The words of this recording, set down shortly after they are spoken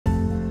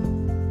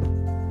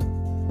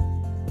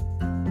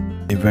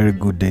A very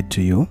good day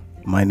to you.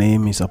 My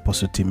name is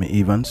Apostle Timmy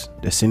Evans,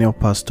 the Senior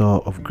Pastor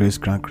of Grace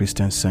Grand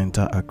Christian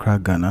Center, Accra,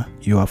 Ghana.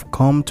 You have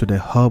come to the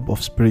hub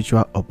of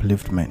spiritual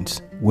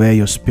upliftment, where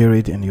your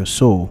spirit and your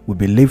soul will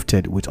be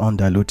lifted with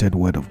undiluted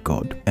word of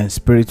God and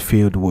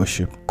spirit-filled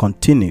worship.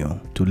 Continue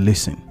to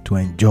listen to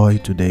enjoy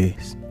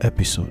today's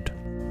episode.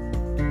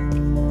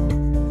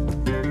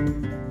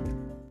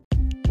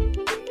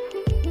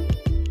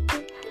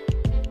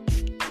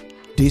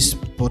 This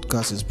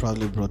podcast is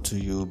proudly brought to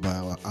you by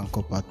our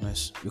anchor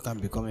partners. You can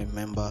become a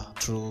member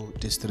through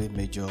these three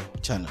major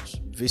channels.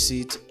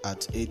 Visit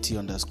at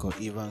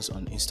 @Evans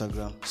on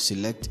Instagram,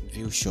 select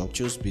View Shop,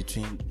 choose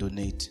between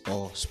donate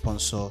or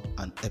sponsor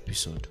an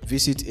episode.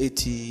 Visit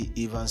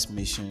Evans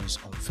Missions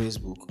on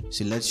Facebook,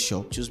 select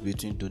Shop, choose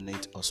between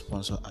donate or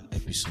sponsor an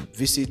episode.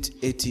 Visit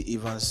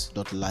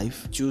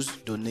Evans.life, choose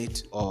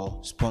donate or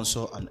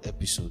sponsor an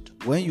episode.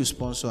 When you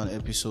sponsor an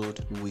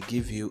episode, we will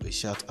give you a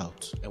shout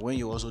out. And when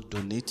you also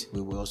donate,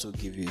 we will also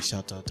give you a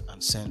shout out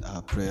and send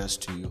our prayers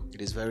to you.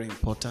 It is very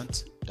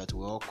important that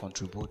we all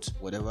contribute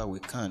whatever we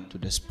can to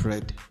the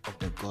spread of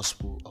the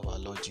gospel of our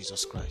Lord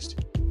Jesus Christ.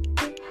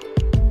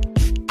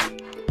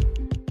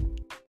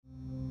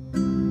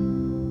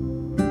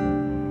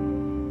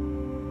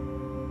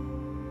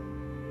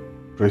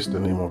 Praise the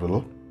name of the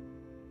Lord.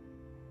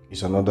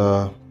 It's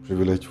another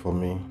privilege for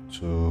me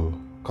to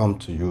come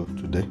to you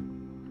today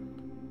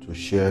to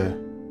share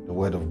the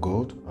word of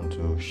God and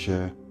to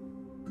share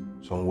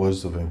some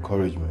words of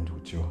encouragement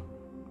with you.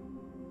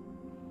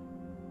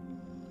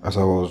 As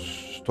I was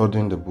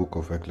studying the book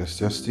of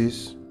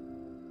Ecclesiastes,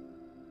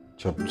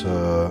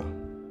 chapter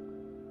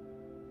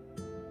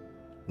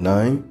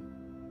 9,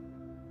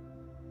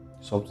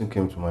 something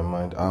came to my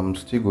mind. I'm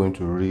still going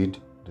to read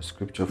the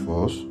scripture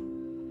for us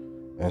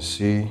and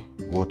see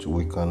what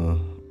we can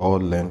all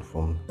learn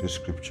from these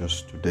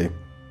scriptures today.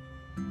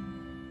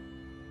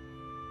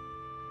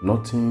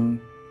 Nothing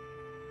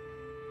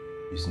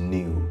is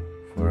new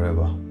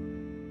forever.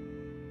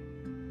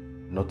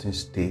 Nothing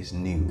stays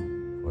new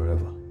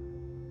forever.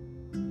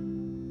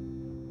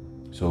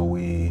 So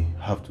we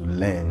have to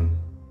learn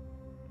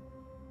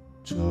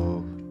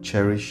to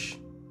cherish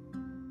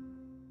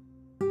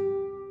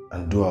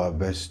and do our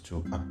best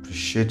to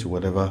appreciate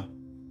whatever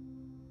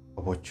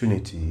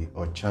opportunity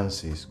or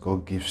chances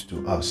God gives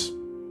to us.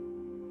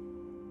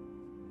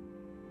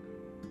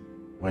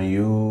 When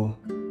you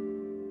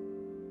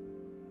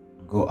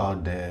go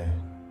out there,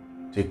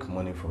 take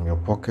money from your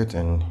pocket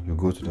and you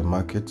go to the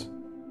market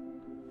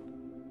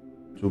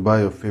to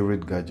buy your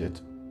favorite gadget,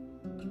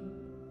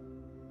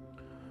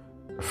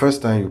 the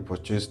first time you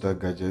purchase that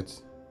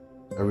gadget,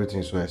 everything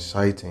is so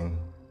exciting.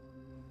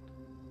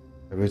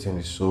 Everything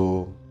is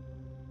so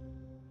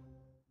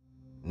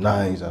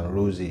nice and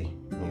rosy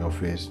in your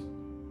face.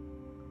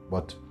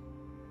 But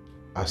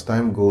as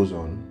time goes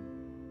on,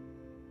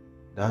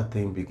 that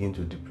thing begins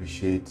to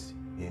depreciate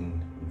in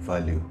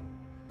value.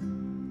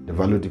 The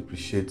value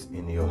depreciates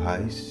in your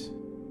eyes.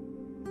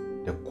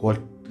 The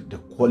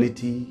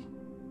quality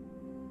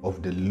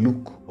of the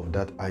look of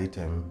that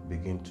item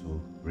begin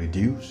to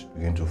reduce,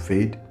 begin to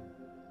fade.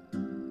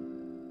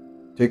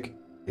 Take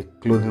a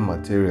clothing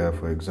material,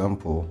 for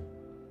example.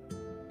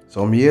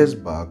 Some years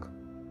back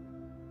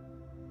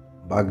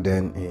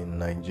then in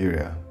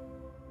Nigeria,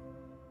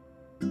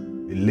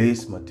 the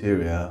lace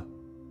material,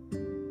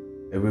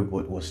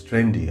 everybody was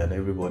trendy and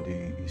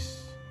everybody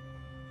is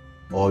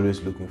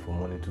always looking for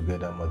money to get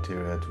that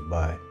material to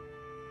buy.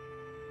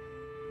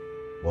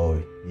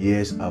 But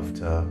years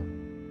after,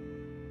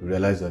 we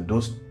realize that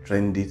those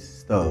trendy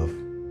stuff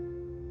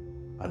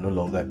are no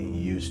longer in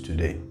use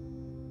today.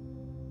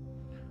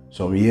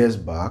 Some years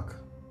back,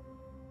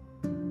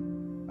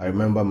 I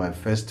remember my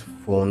first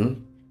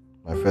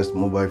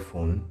mobile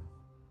phone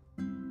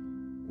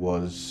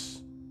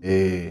was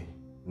a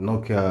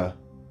Nokia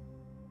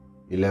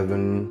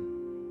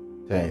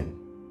 1110.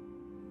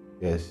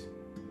 Yes,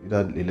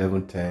 either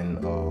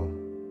 1110 or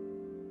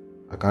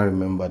I can't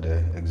remember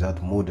the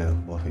exact model,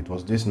 but it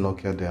was this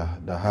Nokia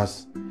that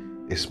has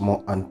a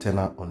small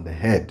antenna on the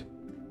head.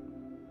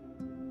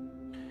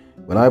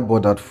 When I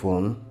bought that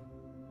phone,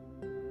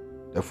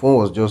 the phone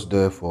was just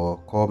there for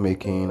call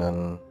making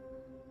and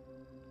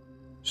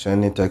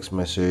sending text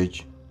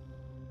message.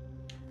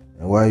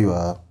 And while you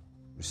are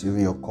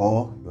receiving your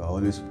call, you are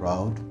always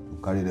proud to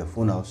carry the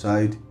phone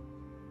outside.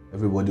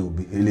 Everybody will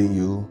be hailing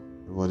you.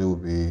 Everybody will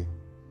be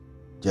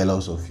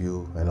jealous of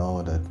you and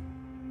all that.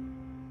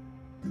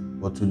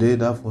 But today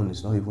that phone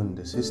is not even in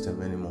the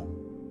system anymore.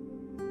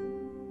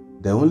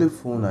 The only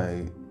phone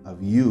I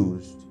have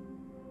used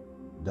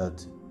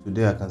that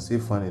today I can still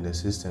find in the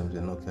system is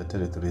the Nokia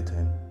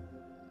 3310.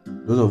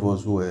 Those of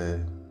us who were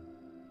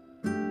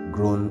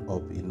grown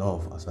up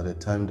enough as at the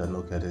time that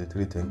Nokia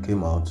 3310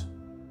 came out,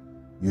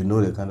 you know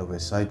the kind of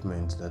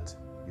excitement that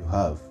you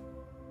have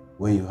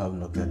when you have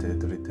Nokia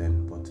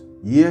 3310. But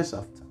years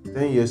after,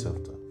 10 years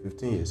after,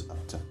 15 years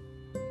after,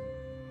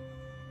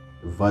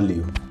 the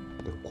value,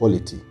 the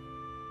quality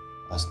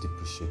has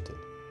depreciated.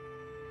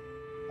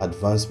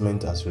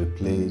 Advancement has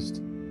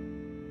replaced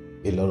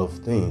a lot of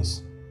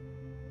things.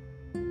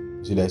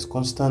 See, there is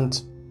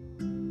constant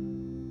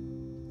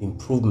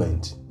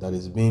improvement that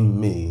is being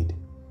made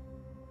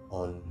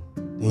on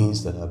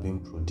things that are being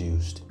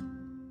produced.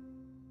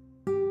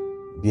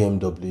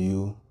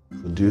 BMW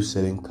produced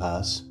certain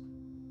cars.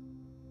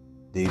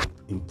 They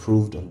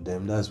improved on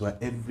them. That's why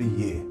every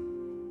year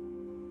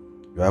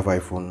you have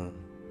iPhone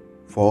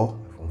 4,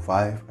 iPhone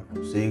 5,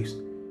 iPhone 6,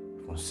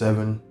 iPhone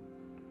 7,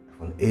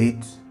 iPhone 8,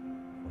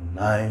 iPhone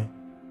 9,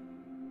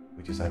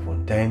 which is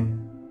iPhone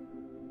 10,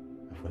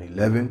 iPhone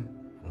 11,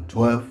 iPhone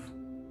 12,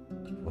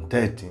 iPhone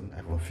 13,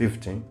 iPhone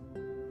 15.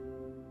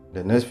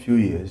 The next few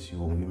years, you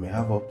may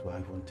have up to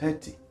iPhone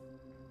 30.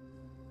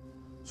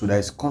 So there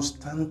is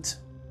constant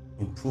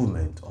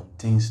improvement on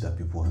things that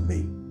people have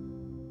made.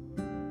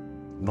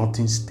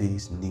 Nothing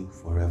stays new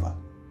forever.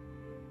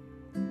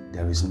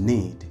 There is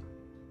need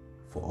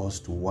for us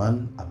to,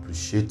 one,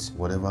 appreciate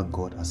whatever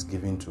God has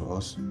given to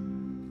us,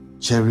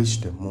 cherish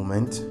the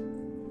moment,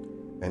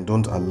 and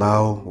don't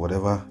allow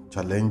whatever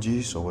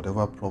challenges or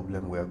whatever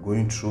problem we are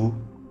going through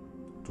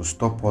to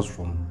stop us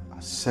from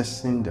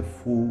accessing the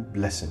full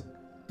blessing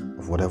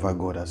of whatever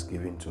God has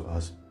given to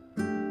us.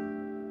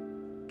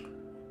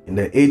 In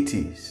the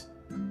 80s,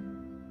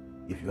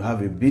 if you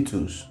have a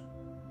Beatles,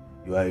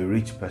 you are a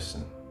rich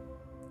person.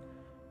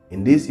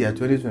 In this year,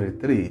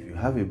 2023, if you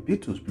have a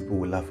Beatles, people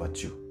will laugh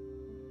at you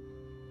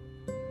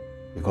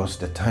because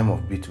the time of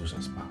Beatles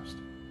has passed.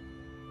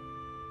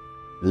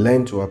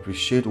 Learn to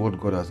appreciate what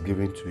God has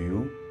given to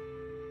you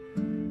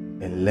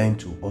and learn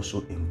to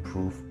also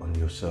improve on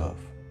yourself.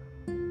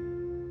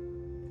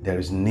 There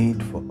is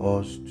need for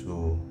us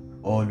to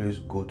always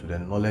go to the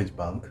knowledge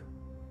bank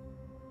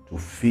to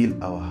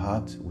fill our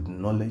hearts with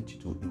knowledge,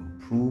 to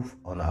improve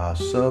on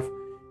ourselves,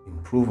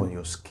 improve on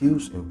your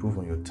skills, improve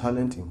on your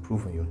talent,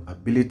 improve on your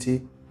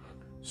ability.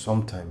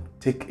 Sometimes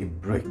take a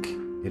break,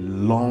 a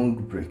long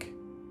break.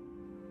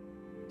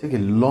 Take a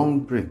long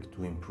break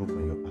to improve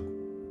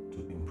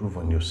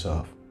on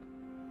yourself,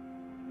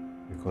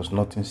 because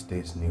nothing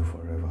stays new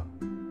forever.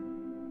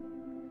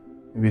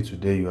 Maybe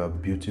today you are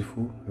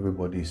beautiful,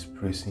 everybody is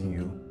praising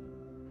you.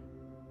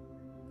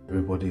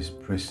 Everybody is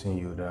praising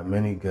you. There are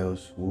many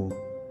girls who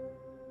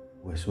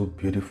were so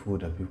beautiful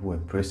that people were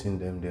praising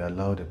them. They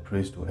allowed the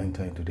praise to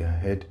enter into their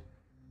head.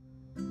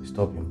 They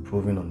stopped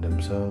improving on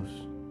themselves.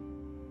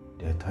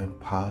 Their time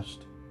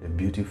passed. The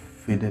beauty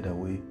faded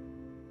away.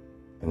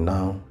 And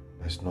now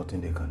there's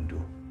nothing they can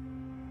do.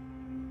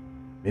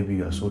 Maybe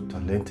you are so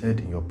talented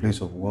in your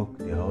place of work.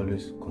 They are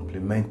always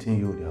complimenting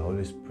you. They are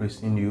always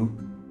praising you.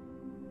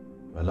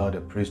 You allow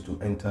the praise to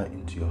enter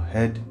into your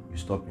head. You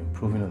stop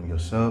improving on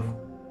yourself.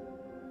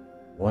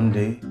 One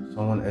day,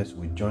 someone else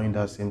will join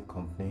that same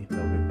company that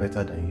will be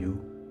better than you.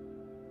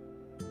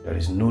 There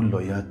is no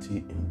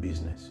loyalty in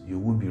business. You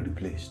will be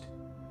replaced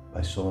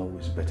by someone who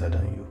is better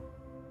than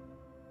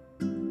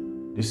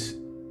you. This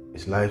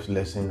is life's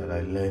lesson that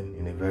I learned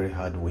in a very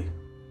hard way.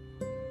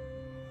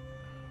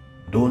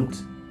 Don't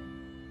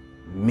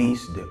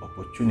miss the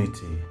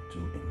opportunity to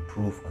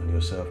improve on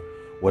yourself.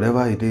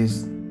 Whatever it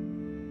is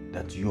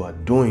that you are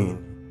doing,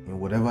 and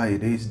whatever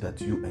it is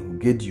that you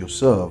engage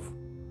yourself,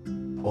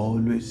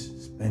 always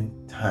spend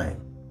time,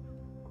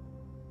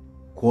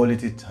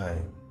 quality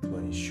time, to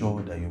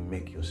ensure that you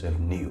make yourself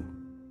new.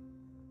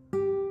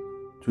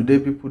 Today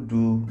people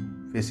do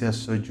facial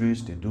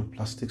surgeries, they do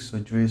plastic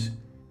surgeries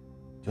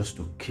just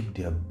to keep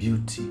their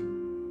beauty,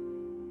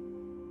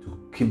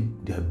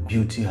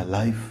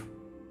 alive.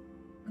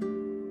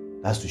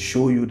 That's to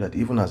show you that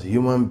even as a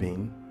human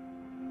being,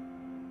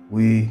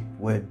 we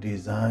were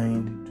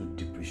designed to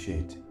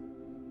depreciate.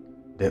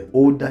 The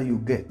older you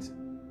get,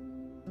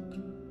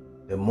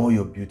 the more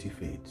your beauty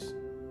fades.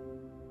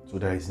 So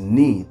there is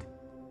need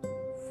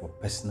for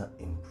personal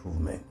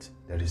improvement.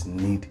 There is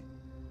need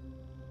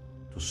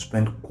to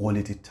spend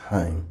quality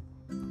time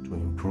to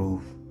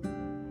improve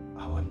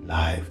our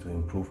life, to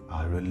improve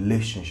our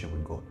relationship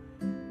with God.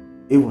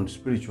 Even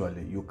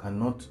spiritually, you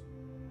cannot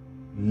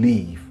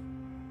live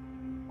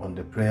on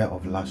the prayer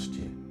of last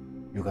year.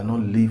 You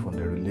cannot live on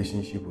the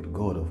relationship with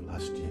God of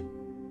last year.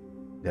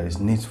 There is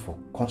need for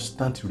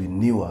constant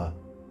renewal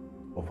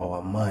of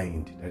our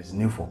mind. There is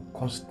need for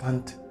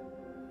constant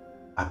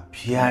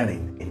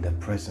appearing in the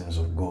presence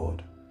of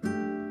God.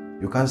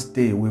 You can't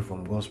stay away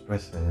from God's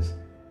presence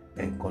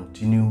and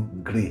continue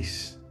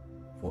grace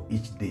for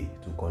each day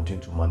to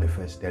continue to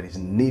manifest. There is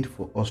need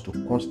for us to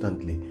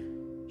constantly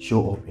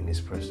show up in His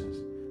presence,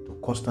 to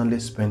constantly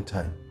spend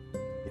time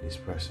in His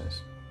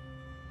presence.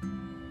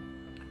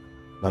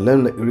 Now let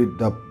me read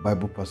that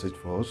Bible passage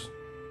for us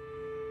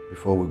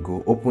before we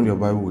go. Open your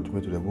Bible with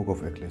me to the book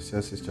of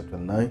Ecclesiastes chapter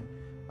 9.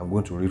 I'm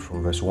going to read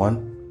from verse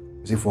 1.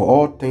 It says, "For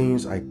all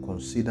things I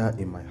consider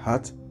in my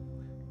heart,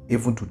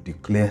 even to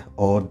declare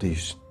all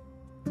this,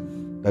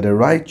 that the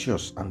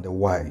righteous and the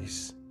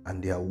wise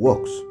and their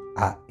works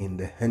are in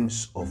the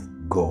hands of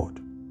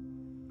God.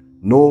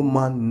 No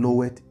man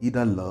knoweth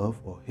either love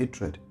or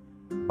hatred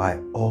by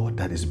all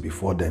that is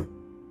before them.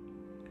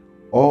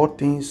 All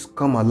things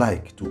come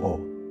alike to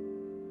all.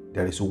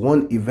 There is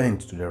one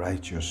event to the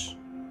righteous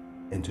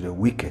and to the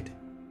wicked,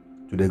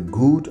 to the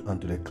good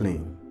and to the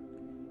clean.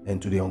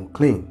 and to the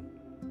unclean,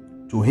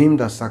 to him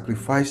that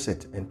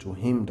sacrificeth and to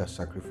him that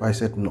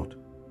sacrificeth not.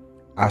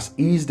 As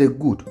is the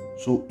good,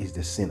 so is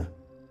the sinner,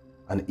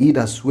 and he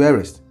that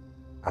sweareth,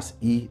 as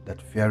he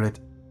that feareth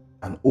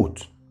an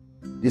oath.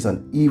 This is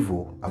an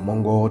evil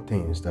among all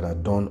things that are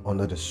done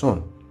under the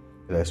sun.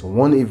 There is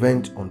one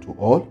event unto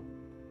all,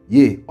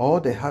 yea, all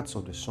the hearts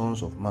of the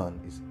sons of man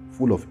is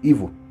full of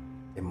evil,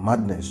 and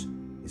madness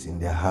is in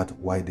their heart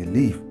while they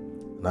live,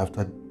 and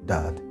after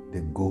that they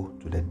go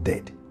to the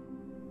dead.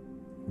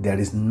 There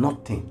is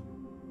nothing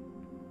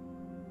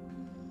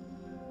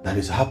that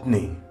is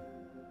happening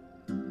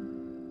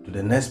to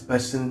the next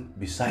person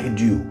beside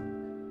you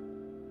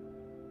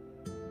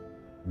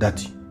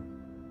that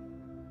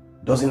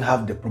doesn't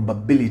have the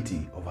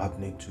probability of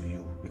happening to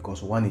you,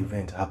 because one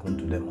event happened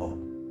to them all.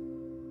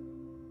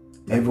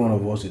 Every one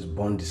of us is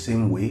born the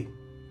same way.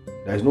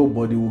 There is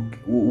nobody who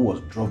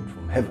was dropped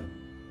from heaven.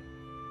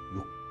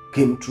 You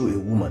came through a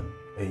woman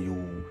and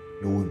you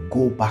will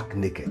go back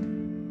naked.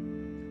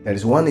 There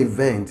is one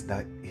event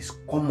that is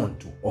common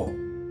to all.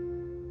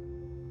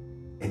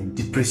 And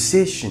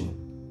depreciation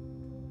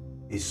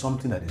is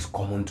something that is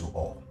common to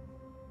all.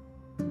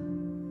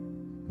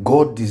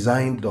 God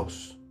designed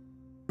us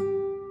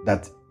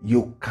that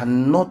you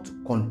cannot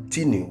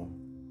continue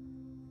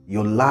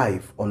your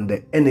life on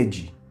the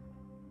energy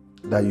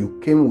that you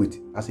came with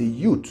as a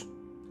youth,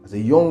 as a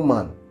young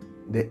man,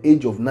 the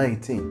age of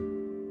 19.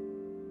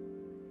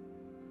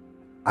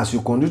 As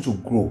you continue to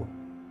grow,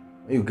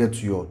 when you get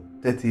to your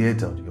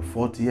 38th or your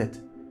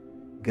 40th,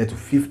 get to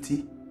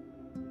 50,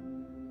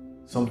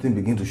 something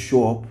begin to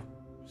show up,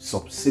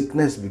 some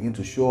sickness begin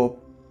to show up,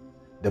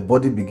 the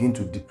body begin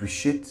to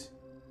depreciate,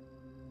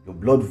 your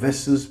blood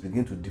vessels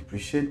begin to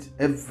depreciate,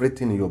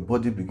 everything in your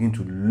body begin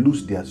to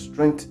lose their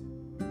strength.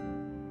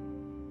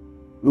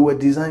 We were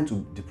designed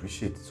to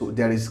depreciate. So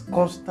there is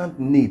constant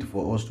need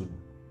for us to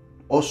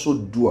also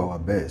do our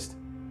best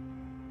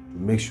to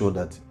make sure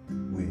that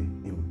we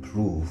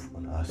improve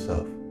on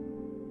ourselves.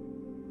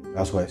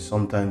 That's why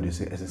sometimes they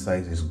say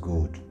exercise is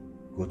good.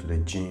 Go to the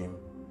gym,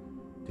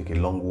 take a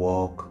long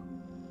walk,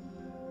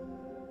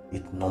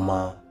 eat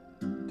normal,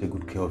 take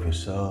good care of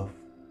yourself.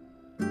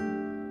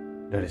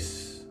 There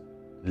is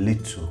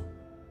little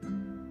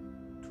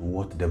to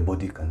what the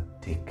body can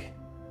take.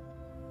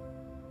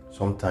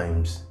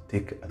 Sometimes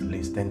take at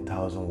least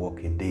 10,000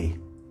 walk a day,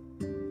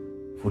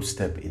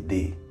 footstep a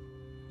day,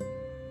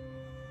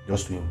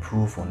 just to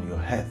improve on your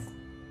health,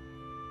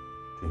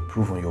 to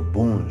improve on your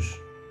bones,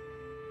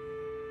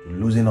 to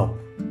loosen up,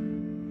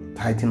 to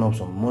tighten up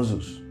some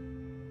muscles.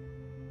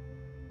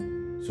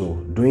 So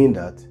doing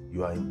that,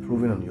 you are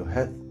improving on your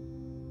health,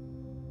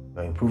 you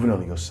are improving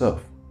on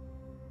yourself.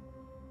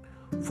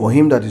 For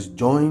him that is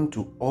joined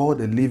to all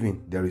the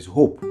living, there is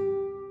hope.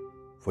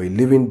 For a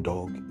living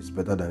dog is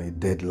better than a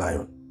dead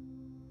lion.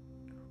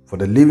 For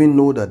the living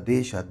know that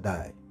they shall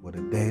die, but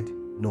the dead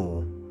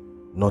know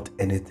not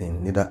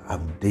anything, neither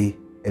have they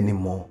any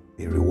more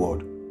a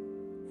reward.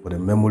 For the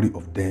memory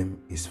of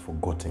them is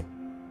forgotten.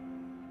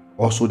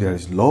 Also there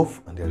is love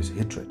and there is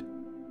hatred.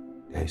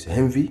 There is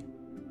envy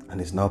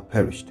and is now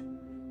perished.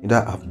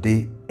 Neither have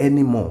they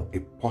any more a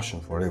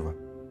portion forever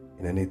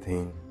in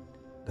anything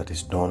that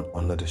is done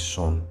under the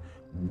sun.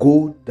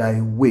 Go thy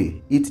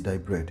way, eat thy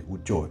bread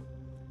with joy,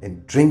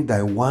 and drink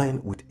thy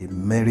wine with a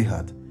merry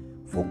heart,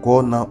 for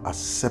God now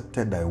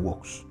accepted thy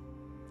works.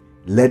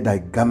 Let thy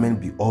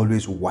garment be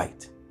always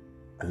white,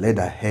 and let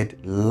thy head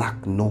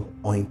lack no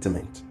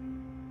ointment.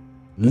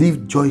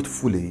 Live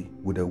joyfully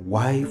with a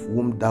wife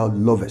whom thou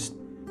lovest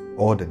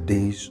all the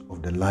days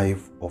of the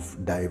life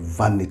of thy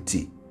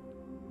vanity,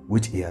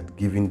 which he hath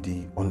given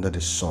thee under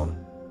the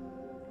sun.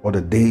 All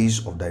the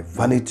days of thy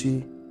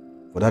vanity,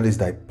 for that is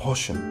thy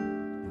portion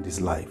in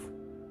this life,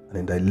 and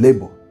in thy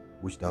labor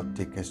which thou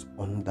takest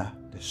under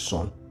the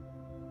sun.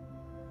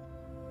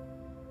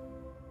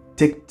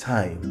 Take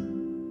time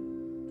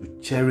to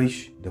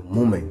cherish the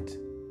moment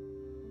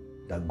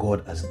that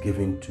God has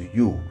given to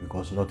you,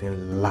 because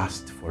nothing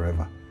lasts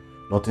forever.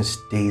 Nothing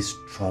stays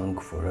strong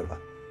forever.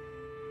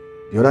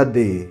 The other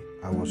day,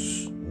 I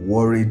was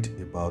worried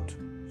about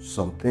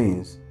some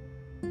things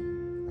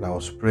and I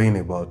was praying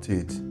about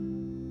it.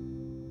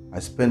 I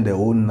spent the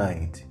whole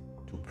night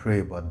to pray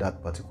about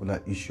that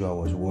particular issue I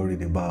was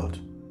worried about.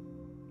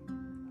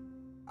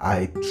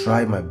 I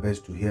tried my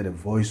best to hear the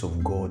voice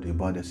of God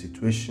about the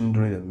situation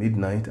during the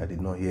midnight. I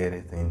did not hear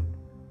anything.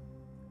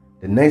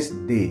 The next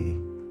day,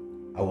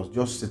 I was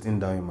just sitting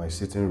down in my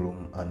sitting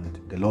room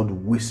and the Lord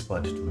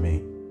whispered to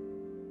me.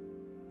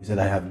 He said,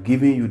 I have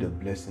given you the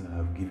blessing I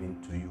have given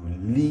to you.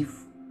 Live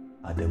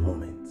at the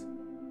moment.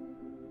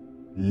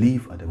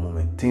 Live at the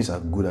moment. Things are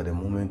good at the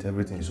moment.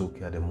 Everything is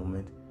okay at the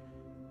moment.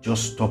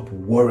 Just stop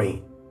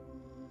worrying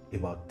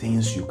about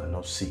things you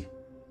cannot see.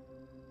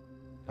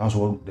 That's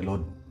what the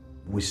Lord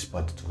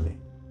whispered to me.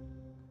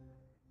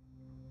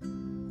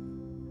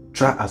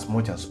 Try as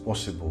much as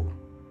possible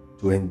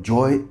to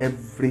enjoy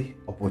every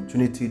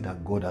opportunity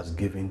that God has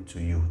given to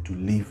you to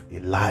live a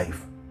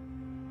life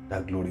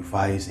that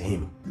glorifies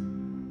Him.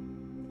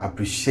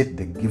 Appreciate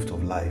the gift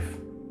of life.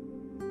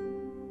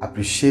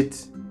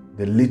 Appreciate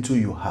the little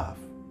you have.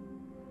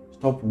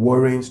 Stop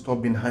worrying,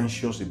 stop being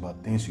anxious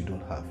about things you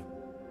don't have.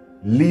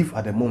 Live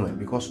at the moment,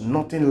 because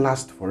nothing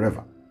lasts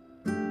forever.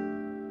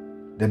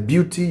 The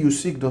beauty you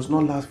seek does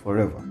not last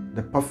forever.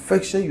 The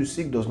perfection you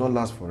seek does not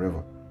last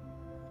forever.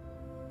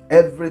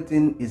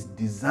 Everything is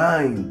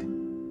designed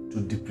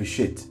to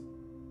depreciate.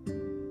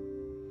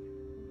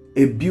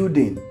 A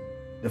building,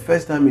 the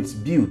first time it's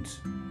built,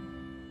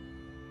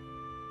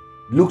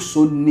 looks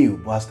so new,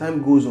 but as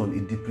time goes on,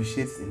 it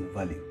depreciates in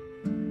value.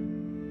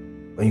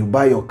 When you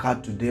buy your car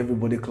today,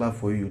 everybody clap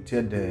for you. You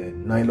tear the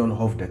nylon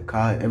off the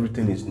car,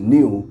 everything is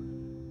new.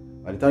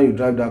 By the time you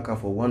drive that car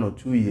for 1 or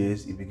 2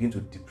 years, it begins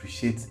to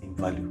depreciate in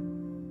value.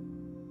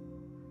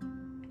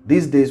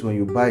 These days, when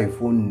you buy a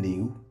phone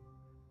new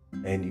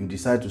and you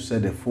decide to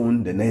sell the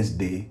phone the next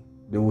day,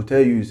 they will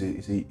tell you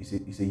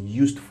it's a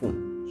used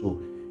phone.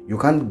 So you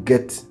can't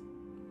get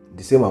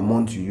the same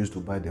amount you used to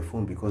buy the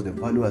phone because the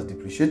value has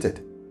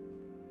depreciated.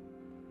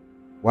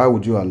 Why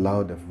would you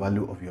allow the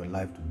value of your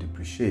life to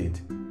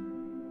depreciate?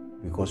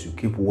 Because you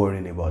keep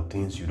worrying about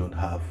things you don't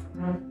have.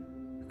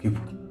 You keep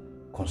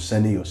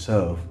concerning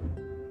yourself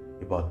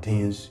about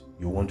things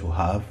you want to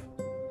have,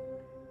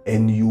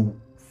 and you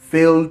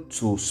fail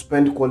to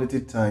spend quality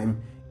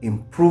time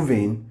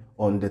improving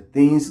on the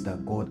things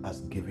that God has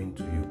given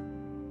to you.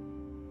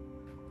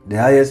 The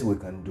highest we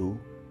can do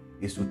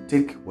is to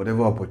take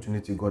whatever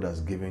opportunity God has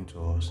given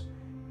to us,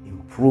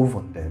 improve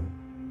on them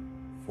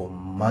for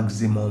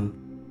maximum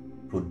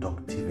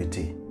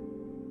productivity.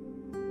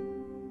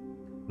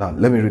 Now,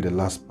 let me read the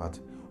last part.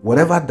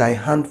 Whatever thy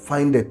hand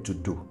findeth to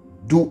do,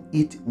 do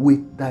it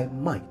with thy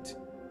might.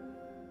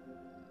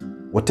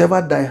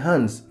 Whatever thy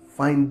hands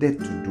findeth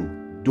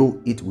to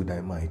do it with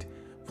thy might.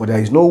 For there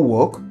is no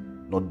work,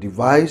 nor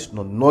device,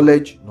 nor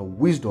knowledge, nor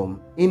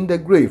wisdom in the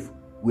grave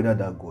whither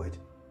thou goest.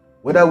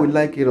 Whether we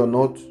like it or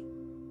not,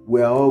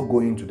 we are all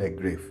going to the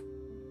grave.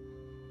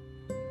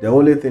 The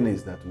only thing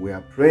is that we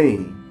are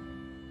praying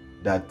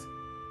that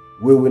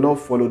we will not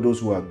follow those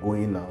who are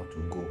going now to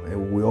go,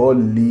 and we all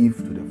live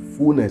to the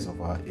fullness of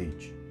our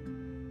age.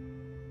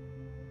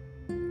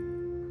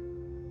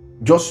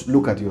 Just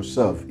look at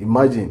yourself.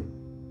 Imagine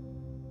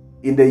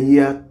in the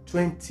year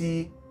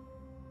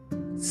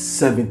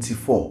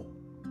 2074,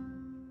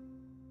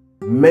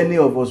 many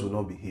of us will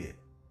not be here.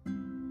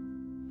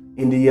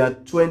 In the year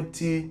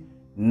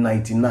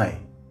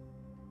 2099,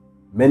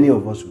 many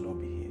of us will not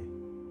be here.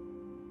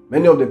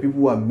 Many of the people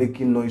who are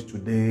making noise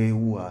today,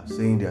 who are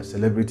saying they are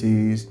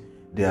celebrities,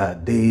 they are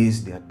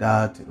this, they are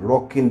that,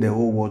 rocking the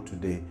whole world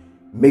today,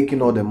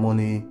 making all the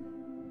money,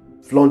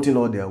 flaunting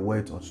all their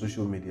wealth on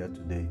social media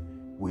today,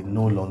 will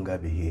no longer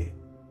be here.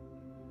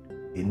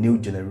 A new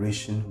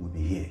generation will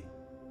be here.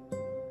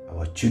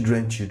 Our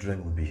children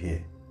will be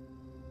here.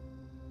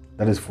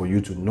 That is for you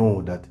to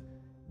know that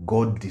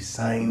God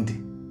designed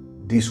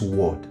this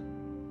world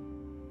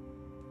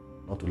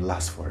not to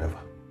last forever.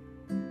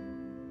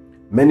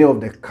 Many of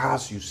the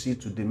cars you see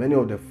today, many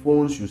of the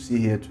phones you see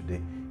here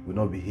today will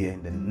not be here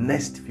in the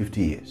next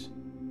 50 years.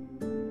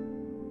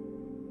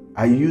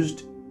 I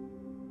used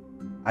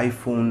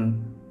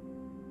iPhone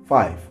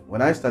 5.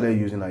 When I started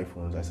using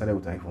iPhones, I started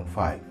with iPhone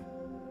 5.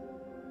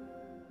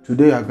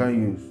 Today I can't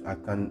use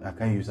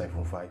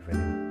iPhone 5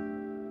 anymore.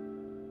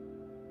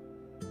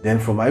 Then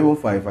from iPhone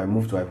 5 I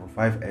moved to iPhone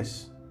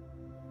 5S.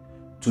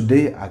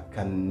 Today I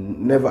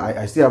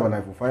still have an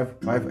iPhone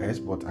 5S,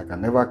 but I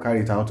can never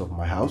carry it out of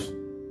my house.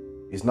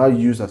 It's now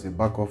used as a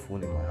backup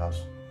phone in my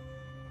house.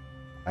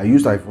 I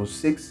used iPhone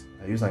 6,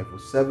 I used iPhone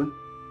 7,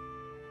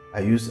 I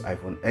used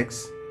iPhone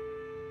X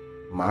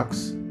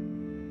Max.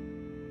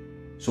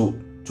 So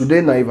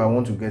today now, if I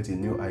want to get a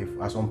new iPhone,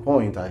 at some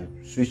point I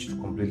switched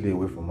completely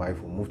away from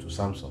iPhone, moved to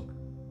Samsung.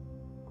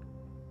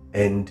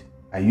 And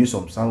I use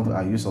some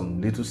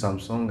little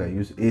Samsung, I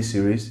use A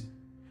series.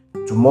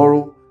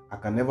 Tomorrow, I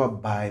can never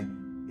buy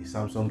a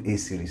Samsung A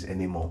series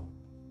anymore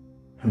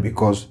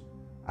because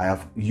I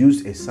have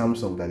used a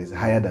Samsung that is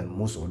higher than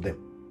most of them.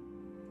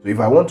 So if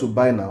I want to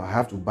buy now, I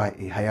have to buy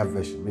a higher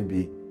version,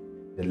 maybe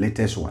the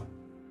latest one.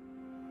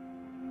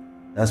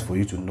 That's for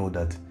you to know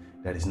that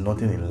there is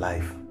nothing in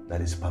life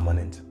that is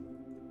permanent.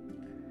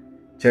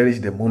 Cherish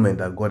the moment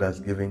that God has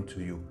given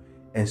to you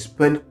and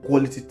spend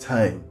quality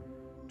time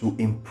to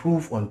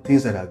improve on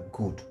things that are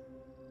good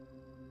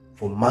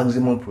for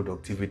maximum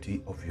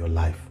productivity of your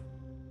life.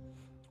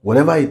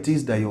 Whatever it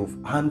is that your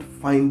hand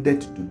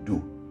findeth to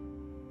do,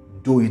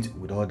 do it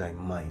with all thy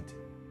might.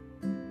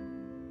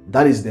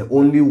 That is the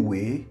only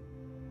way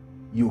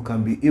you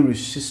can be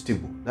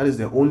irresistible. That is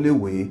the only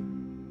way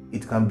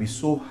it can be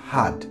so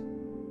hard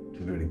to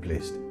be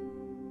replaced.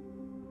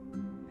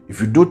 If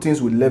you do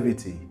things with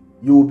levity,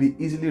 you will be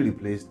easily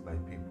replaced by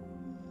people.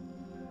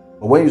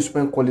 But when you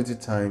spend quality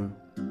time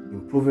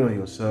improving on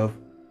yourself,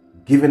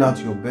 giving out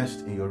your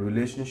best in your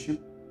relationship,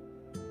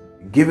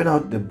 giving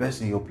out the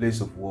best in your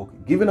place of work,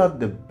 giving out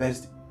the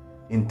best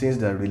in things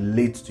that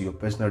relate to your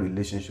personal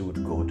relationship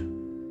with God,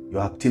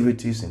 your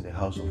activities in the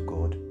house of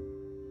God,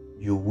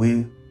 you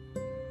will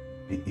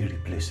be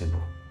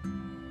irreplaceable.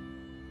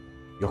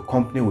 Your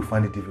company will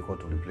find it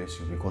difficult to replace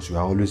you because you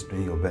are always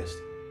doing your best.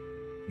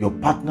 Your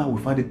partner will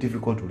find it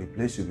difficult to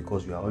replace you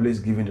because you are always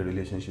giving the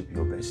relationship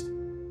your best.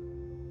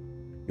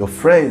 Your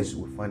friends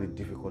will find it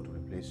difficult to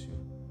replace you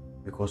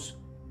because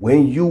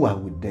when you are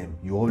with them,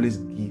 you always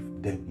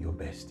give them your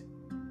best.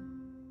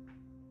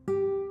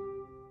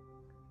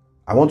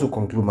 I want to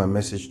conclude my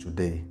message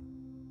today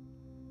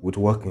with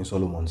what King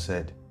Solomon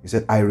said. He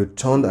said, I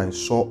returned and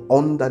saw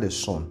under the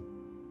sun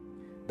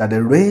that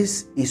the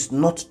race is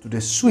not to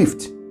the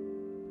swift,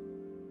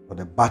 but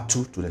the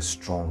battle to the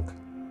strong.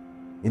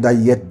 Neither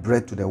yet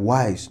bread to the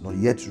wise, nor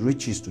yet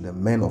riches to the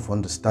men of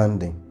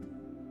understanding,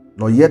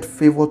 nor yet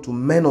favor to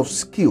men of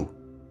skill,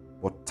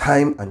 but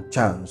time and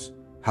chance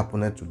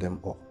happeneth to them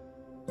all.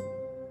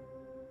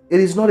 It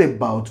is not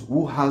about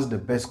who has the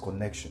best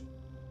connection.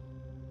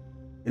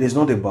 It is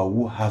not about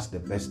who has the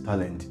best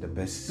talent, the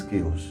best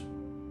skills.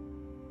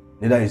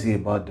 Neither is it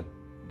about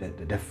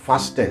the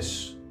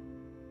fastest,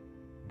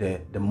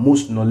 the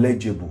most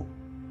knowledgeable.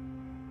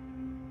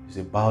 It's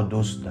about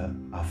those that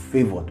are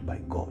favored by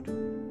God.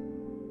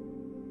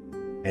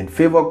 And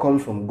favor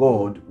comes from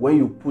God when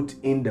you put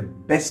in the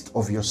best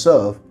of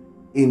yourself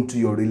into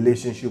your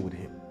relationship with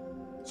Him.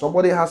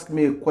 Somebody asked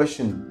me a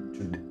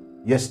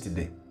question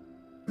yesterday.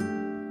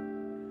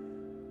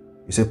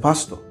 He said,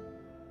 Pastor,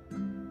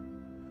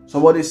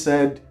 somebody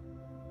said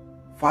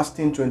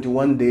fasting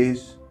 21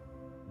 days,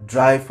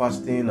 dry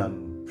fasting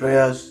and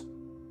prayers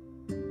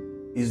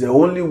is the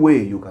only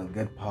way you can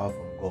get power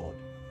from God.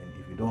 And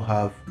if you don't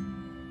have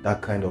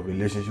that kind of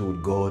relationship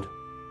with God,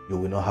 you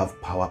will not have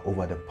power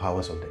over the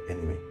powers of the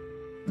enemy.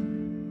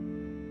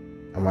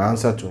 And my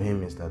answer to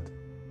him is that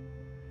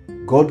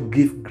God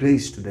gives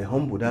grace to the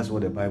humble. That's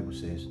what the Bible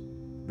says.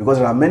 Because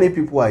there are many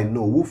people I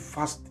know who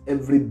fast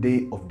every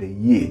day of the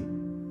year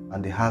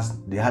and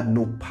they had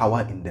no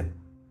power in them.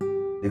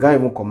 They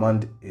can't even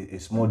command a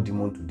small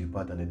demon to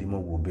depart and the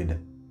demon will obey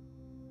them.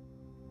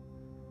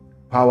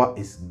 Power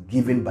is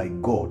given by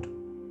God.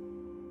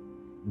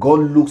 God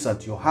looks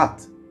at your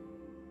heart.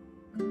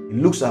 He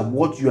looks at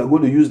what you are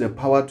going to use the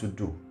power to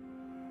do.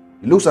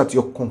 He looks at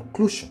your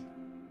conclusion.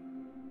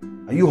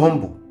 Are you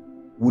humble?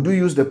 Would you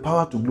use the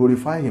power to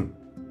glorify Him?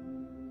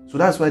 So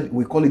that's why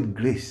we call it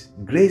grace.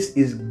 Grace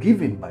is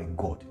given by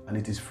God and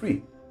it is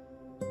free.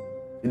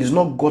 It is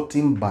not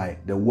gotten by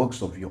the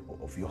works of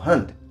your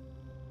hand.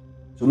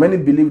 So many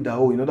believe that,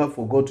 in order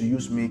for God to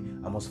use me,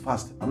 I must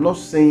fast. I'm not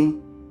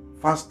saying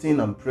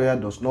fasting and prayer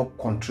does not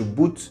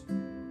contribute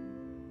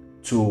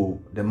to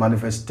the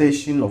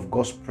manifestation of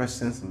God's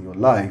presence in your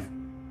life,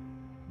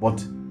 but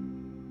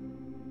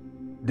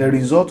the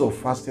result of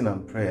fasting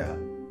and prayer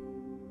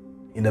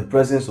in the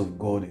presence of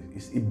God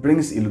is it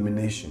brings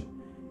illumination.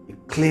 It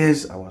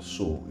clears our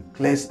soul. It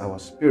clears our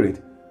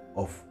spirit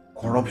of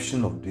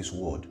corruption of this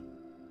world.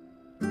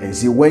 And you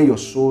see, when your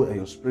soul and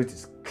your spirit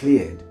is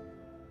cleared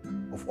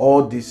of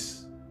all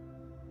this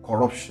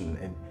corruption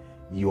and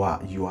you are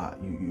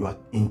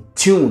in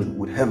tune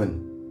with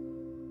heaven,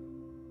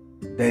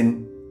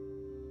 then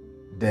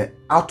the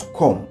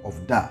outcome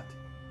of that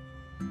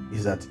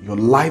is that your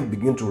life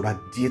begins to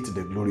radiate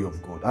the glory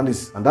of God. And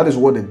that is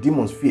what the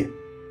demons fear.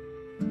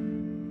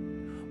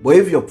 But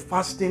if your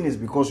fasting is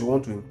because you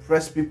want to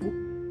impress people,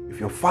 if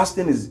your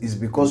fasting is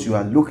because you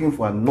are looking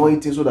for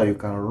anointing so that you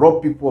can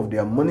rob people of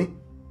their money,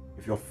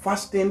 if your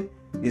fasting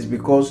is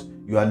because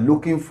you are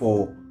looking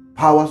for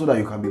power so that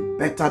you can be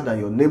better than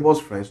your neighbor's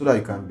friend, so that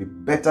you can be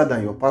better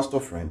than your pastor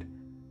friend,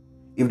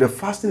 if the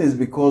fasting is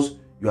because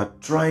you are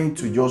trying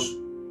to just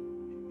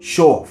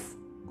show off,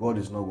 God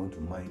is not going to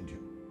mind you.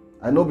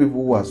 I know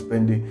people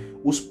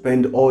who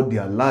spend all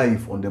their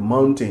life on the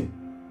mountain,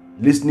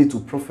 listening to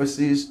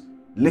prophecies,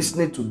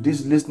 listening to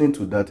this, listening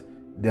to that.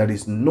 There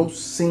is no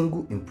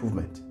single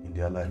improvement in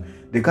their life.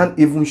 They can't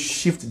even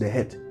shift the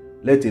head,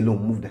 let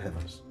alone move the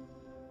heavens.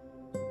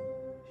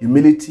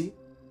 Humility,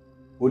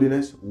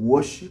 holiness,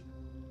 worship,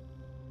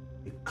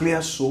 a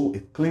clear soul, a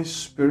clean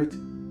spirit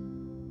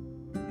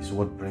is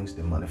what brings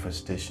the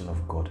manifestation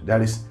of God.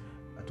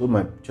 I told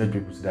my church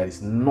people, there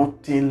is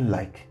nothing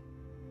like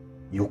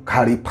you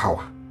carry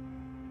power.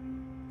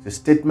 It's a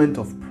statement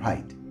of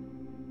pride.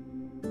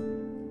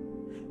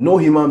 No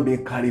human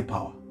being carry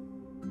power.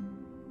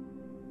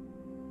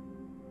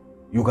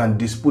 You can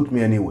dispute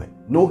me anywhere.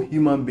 No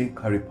human being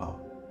carry power.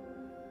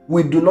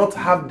 We do not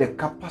have the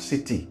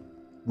capacity.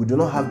 We do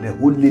not have the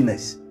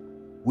holiness.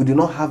 We do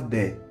not have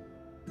the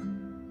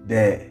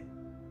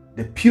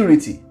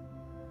purity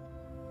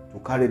to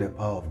carry the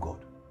power of God.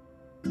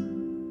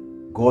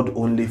 God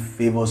only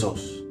favors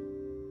us.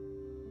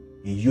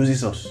 He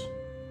uses us.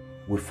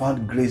 We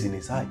found grace in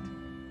His sight.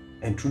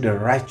 And through the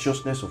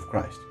righteousness of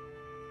Christ,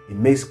 He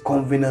makes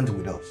covenant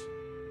with us.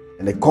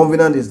 And the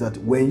covenant is that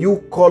when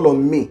you call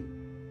on me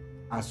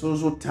at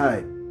so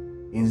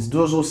time, in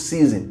so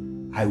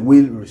season, I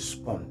will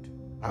respond.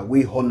 I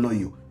will honor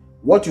you.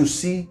 What you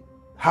see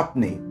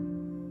happening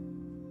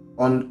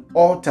on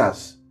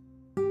altars,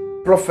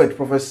 prophet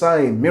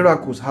prophesying,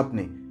 miracles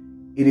happening,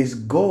 it is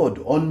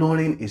God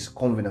honoring His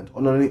covenant,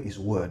 honoring His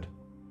word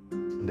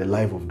in the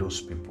life of those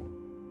people.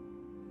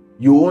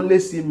 You only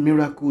see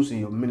miracles in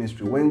your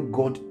ministry when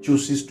God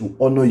chooses to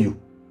honor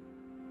you.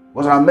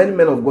 Because there are many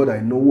men of God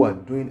I know who are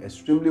doing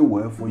extremely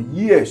well for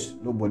years.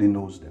 Nobody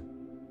knows them.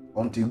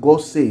 Until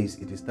God says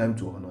it is time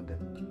to honor them.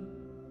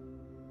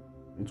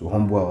 We need to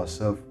humble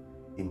ourselves,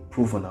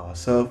 improve on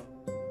ourselves.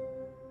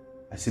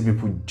 I see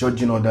people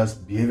judging others,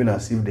 behaving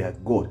as if they are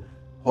God.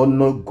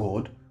 Honor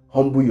God,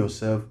 humble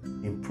yourself,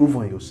 improve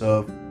on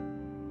yourself,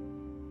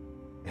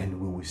 and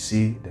we will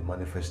see the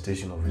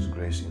manifestation of His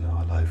grace in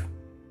our life.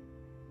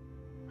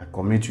 I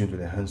commit you into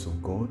the hands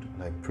of God,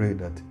 and I pray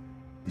that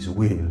His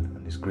will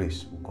and His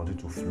grace will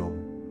continue to flow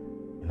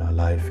in our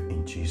life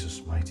in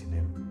Jesus' mighty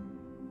name.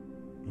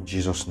 In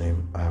Jesus'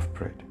 name I have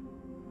prayed.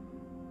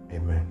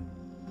 Amen.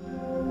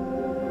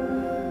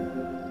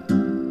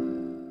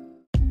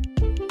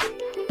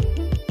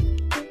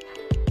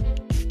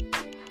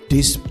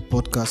 This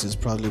podcast is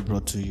proudly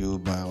brought to you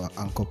by our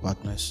anchor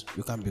partners.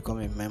 You can become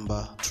a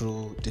member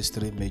through these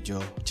three major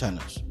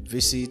channels.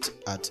 Visit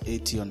at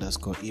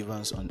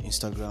 @AT_Evans on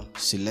Instagram.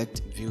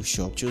 Select View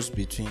Shop. Choose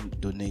between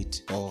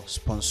donate or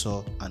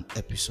sponsor an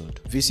episode.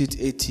 Visit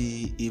AT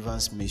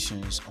Evans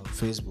Missions on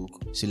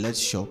Facebook. Select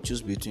Shop.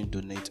 Choose between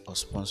donate or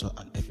sponsor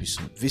an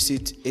episode.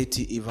 Visit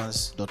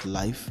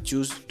atevans.life.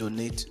 Choose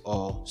donate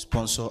or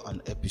sponsor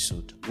an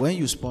episode. When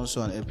you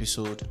sponsor an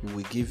episode, we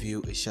will give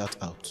you a shout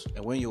out.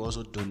 And when you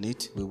also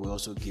donate, we will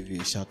also give you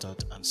a shout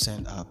out and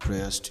send our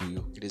prayers to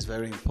you. It is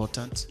very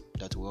important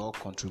that we all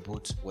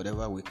contribute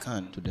whatever we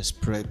can to the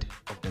spread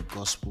of the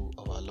gospel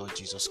of our Lord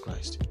Jesus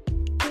Christ.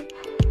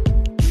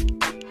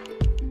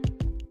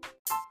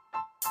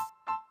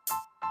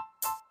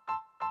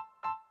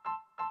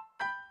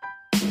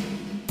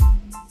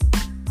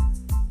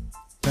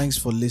 Thanks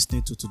for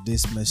listening to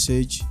today's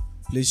message.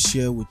 Please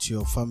share with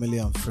your family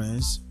and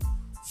friends.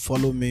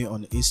 Follow me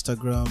on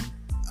Instagram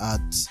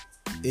at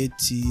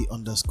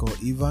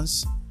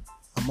 @AT_Evans.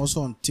 I'm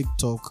also on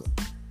TikTok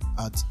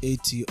at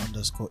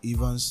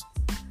 @AT_Evans.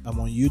 I'm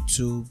on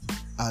YouTube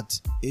at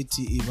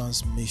AT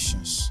Evans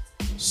Missions.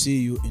 See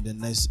you in the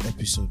next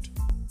episode.